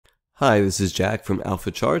Hi, this is Jack from Alpha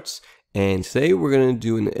Charts, and today we're going to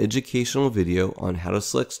do an educational video on how to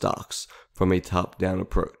select stocks from a top-down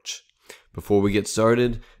approach. Before we get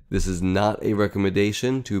started, this is not a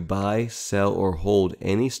recommendation to buy, sell, or hold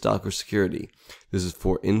any stock or security. This is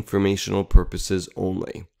for informational purposes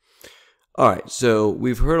only. Alright, so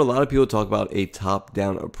we've heard a lot of people talk about a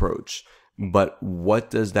top-down approach, but what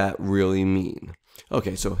does that really mean?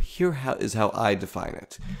 Okay, so here is how I define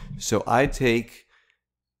it. So I take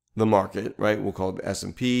the market, right? We'll call it the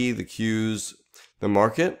S&P, the Qs, the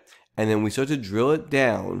market, and then we start to drill it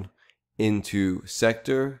down into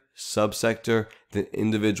sector, subsector, then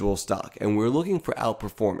individual stock. And we're looking for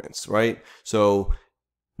outperformance, right? So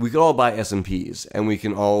we could all buy S&Ps and we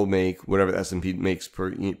can all make whatever the S&P makes per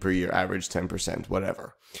year, average 10%,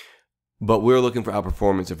 whatever. But we're looking for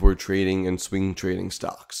outperformance if we're trading and swing trading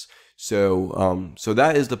stocks. So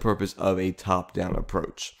that is the purpose of a top-down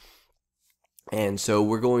approach. And so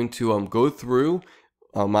we're going to go through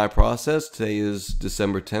my process. Today is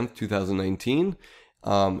December 10th, 2019,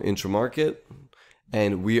 intra-market,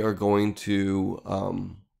 and we are going to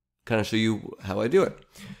kind of show you how I do it.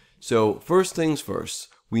 So first things first,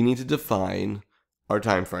 we need to define our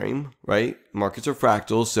time frame, right? Markets are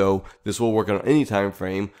fractals, so this will work on any time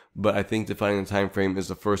frame, but I think defining the time frame is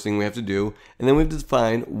the first thing we have to do. And then we have to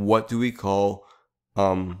define what do we call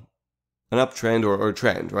an uptrend or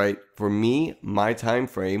trend, right? For me, my time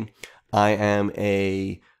frame, I am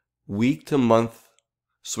a week to month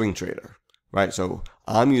swing trader, right? So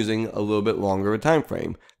I'm using a little bit longer of a time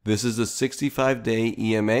frame. This is the 65-day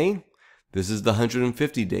EMA. This is the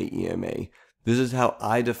 150-day EMA. This is how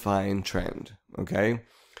I define trend, okay?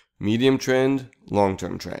 Medium trend,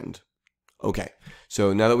 long-term trend. Okay,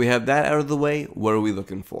 so now that we have that out of the way, what are we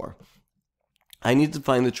looking for? I need to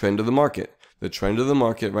find the trend of the market. The trend of the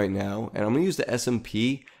market right now, and I'm going to use the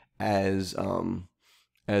S&P as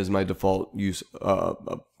my default use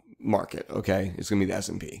market, okay? It's going to be the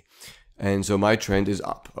S&P. And so my trend is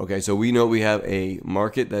up, okay? So we know we have a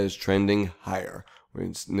market that is trending higher.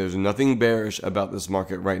 There's nothing bearish about this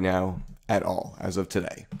market right now at all as of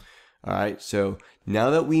today. All right, so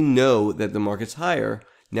now that we know that the market's higher,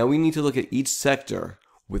 now we need to look at each sector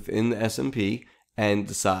within the S&P and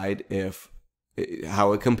decide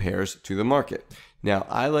how it compares to the market. Now,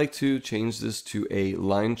 I like to change this to a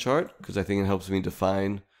line chart because I think it helps me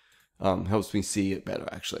define, helps me see it better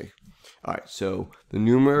actually. All right, so the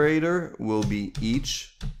numerator will be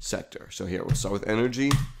each sector. So here, we'll start with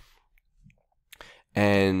energy,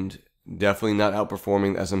 and definitely not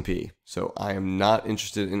outperforming the S&P. So I am not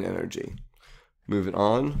interested in energy. Moving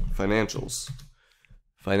on, financials.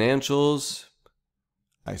 Financials,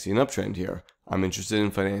 I see an uptrend here. I'm interested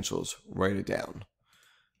in financials. Write it down.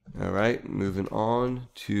 All right, moving on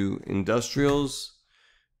to industrials.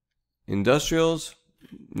 Industrials,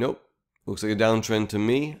 nope. Looks like a downtrend to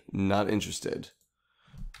me. Not interested.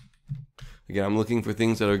 Again, I'm looking for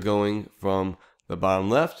things that are going from the bottom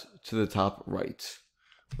left to the top right.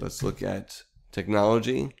 Let's look at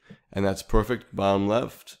technology, and that's perfect. Bottom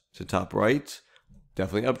left to top right.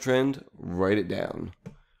 Definitely uptrend. Write it down.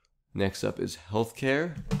 Next up is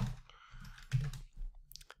healthcare.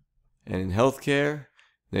 And in healthcare,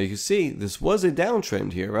 now you can see this was a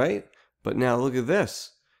downtrend here, right? But now look at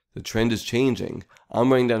this. The trend is changing.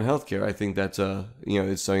 I'm writing down healthcare. I think that's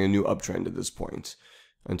it's starting a new uptrend at this point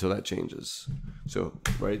until that changes. So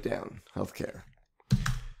write it down. Healthcare.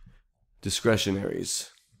 Discretionaries.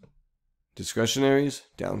 Discretionaries,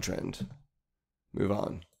 downtrend. Move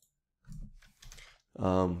on.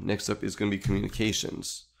 Next up is going to be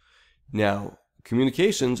communications. Now,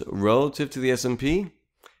 communications relative to the S&P,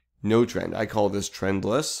 no trend. I call this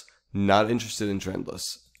trendless. Not interested in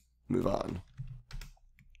trendless. Move on.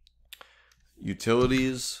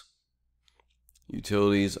 Utilities.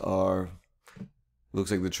 Utilities are,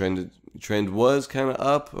 looks like the trend was kind of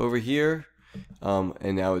up over here,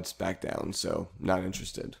 and now it's back down, so not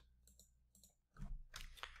interested.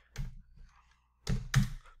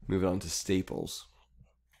 Moving on to staples.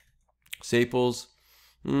 Staples,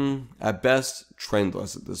 at best,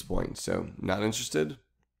 trendless at this point, so not interested.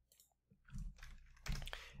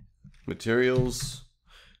 Materials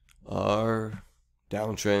are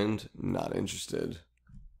downtrend, not interested.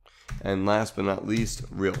 And last but not least,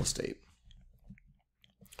 real estate.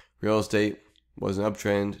 Real estate was an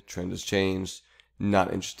uptrend, trend has changed,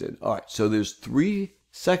 not interested. All right, so there's three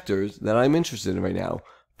sectors that I'm interested in right now: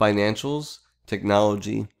 financials,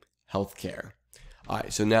 technology, healthcare. All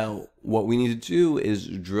right, so now what we need to do is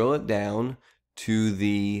drill it down to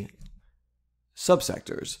the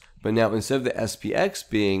subsectors. But now instead of the SPX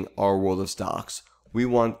being our world of stocks, we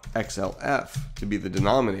want XLF to be the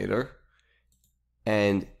denominator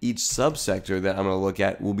and each subsector that I'm going to look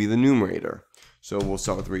at will be the numerator. So we'll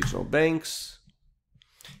start with regional banks,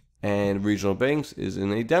 and regional banks is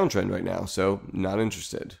in a downtrend right now, so not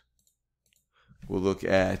interested. We'll look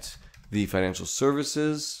at the financial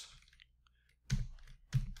services.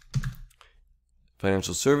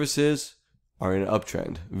 Financial services are in an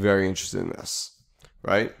uptrend. Very interested in this,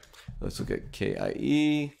 right? Let's look at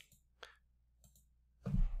KIE.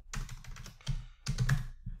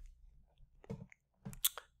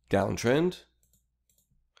 Downtrend.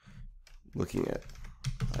 Looking at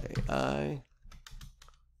II.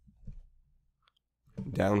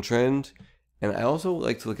 Downtrend. And I also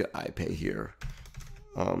like to look at iPay here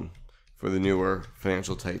for the newer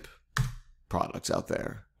financial type products out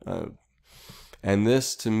there. And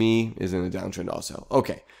this, to me, is in a downtrend also.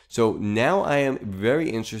 Okay, so now I am very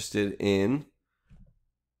interested in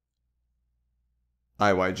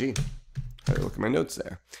IYG. I look at my notes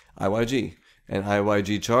there. IYG. And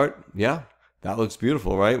IYG chart, yeah, that looks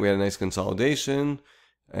beautiful, right? We had a nice consolidation,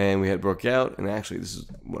 and we had broke out. And actually, this is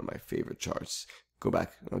one of my favorite charts. Go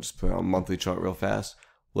back. I'll just put on a monthly chart real fast.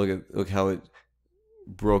 Look how it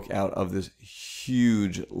broke out of this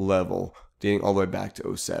huge level, dating all the way back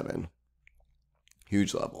to 07.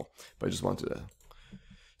 Huge level. But I just wanted to.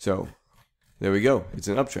 So there we go. It's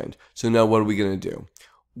an uptrend. So now what are we going to do?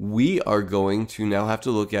 We are going to now have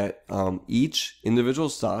to look at each individual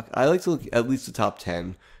stock. I like to look at least the top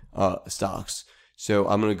 10 stocks. So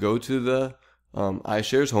I'm going to go to the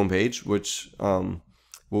iShares homepage, which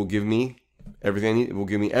will give me everything I need. It will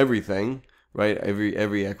give me everything, right?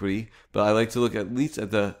 Every equity. But I like to look at least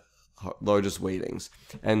at the largest weightings.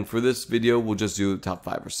 And for this video, we'll just do the top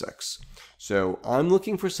 5 or 6. So I'm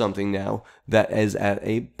looking for something now that is at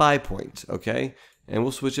a buy point, okay? And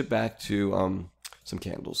we'll switch it back to some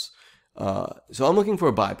candles. So I'm looking for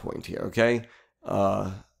a buy point here, okay?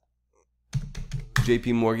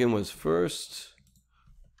 JP Morgan was first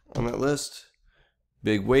on that list.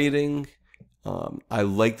 Big weighting. I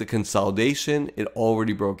like the consolidation. It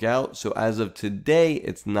already broke out. So as of today,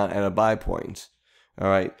 it's not at a buy point. All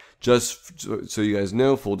right. Just so you guys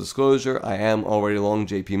know, full disclosure, I am already long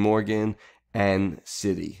JP Morgan and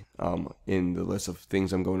Citi in the list of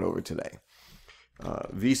things I'm going over today.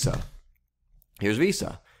 Visa. Here's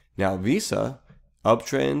Visa. Now Visa,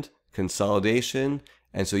 uptrend, consolidation.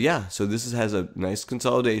 And so, yeah, so this has a nice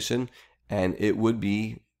consolidation, and it would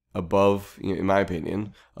be above, in my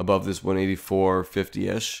opinion, above this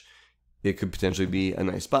 184.50-ish. It could potentially be a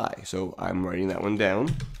nice buy. So I'm writing that one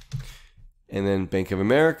down. And then Bank of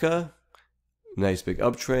America, nice big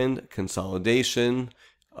uptrend, consolidation.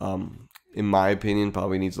 In my opinion,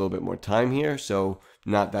 probably needs a little bit more time here, so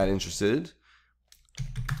not that interested.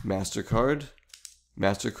 MasterCard.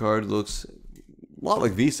 MasterCard looks a lot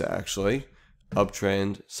like Visa, actually.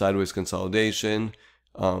 Uptrend, sideways consolidation.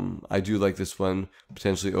 I do like this one,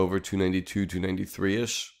 potentially over 292,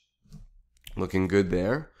 293-ish. Looking good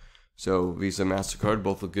there. So Visa, MasterCard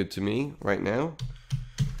both look good to me right now.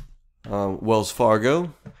 Wells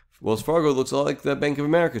Fargo. Wells Fargo looks a lot like the Bank of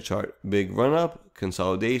America chart. Big run up,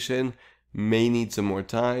 consolidation, may need some more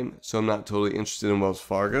time, so I'm not totally interested in Wells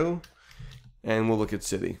Fargo. And we'll look at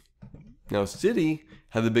Citi. Now Citi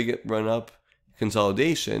had the big run up,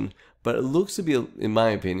 consolidation, but it looks to be, in my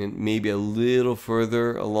opinion, maybe a little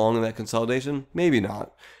further along in that consolidation. Maybe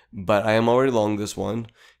not, but I am already long this one.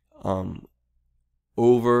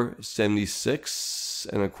 Over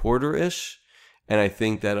 76.25-ish. And I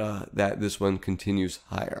think that that this one continues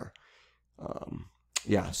higher.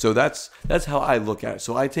 Yeah, so that's how I look at it.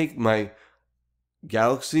 So I take my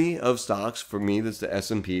galaxy of stocks, for me, that's the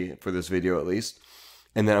S&P for this video at least,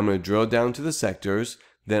 and then I'm going to drill down to the sectors.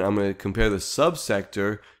 Then I'm going to compare the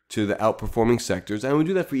subsector to the outperforming sectors, and I'm going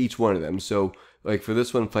to do that for each one of them. So like for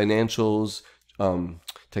this one, financials,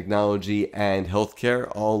 technology, and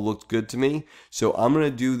healthcare all looked good to me. So I'm going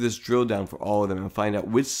to do this drill down for all of them and find out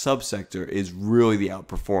which subsector is really the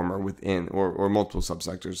outperformer within, or multiple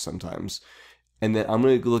subsectors sometimes. And then I'm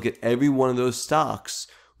going to look at every one of those stocks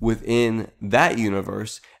within that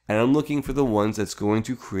universe, and I'm looking for the ones that's going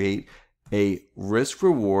to create a risk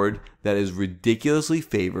reward that is ridiculously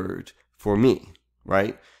favored for me,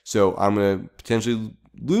 right? So I'm going to potentially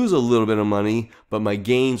lose a little bit of money, but my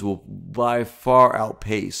gains will by far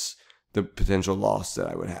outpace the potential loss that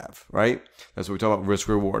I would have, right? That's what we talk about, risk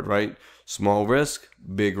reward, right? Small risk,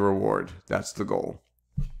 big reward. That's the goal.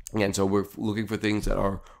 And so we're looking for things that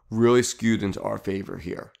are really skewed into our favor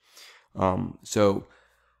here. So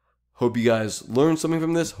hope you guys learned something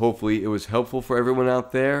from this. Hopefully it was helpful for everyone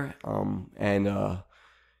out there. And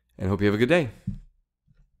hope you have a good day.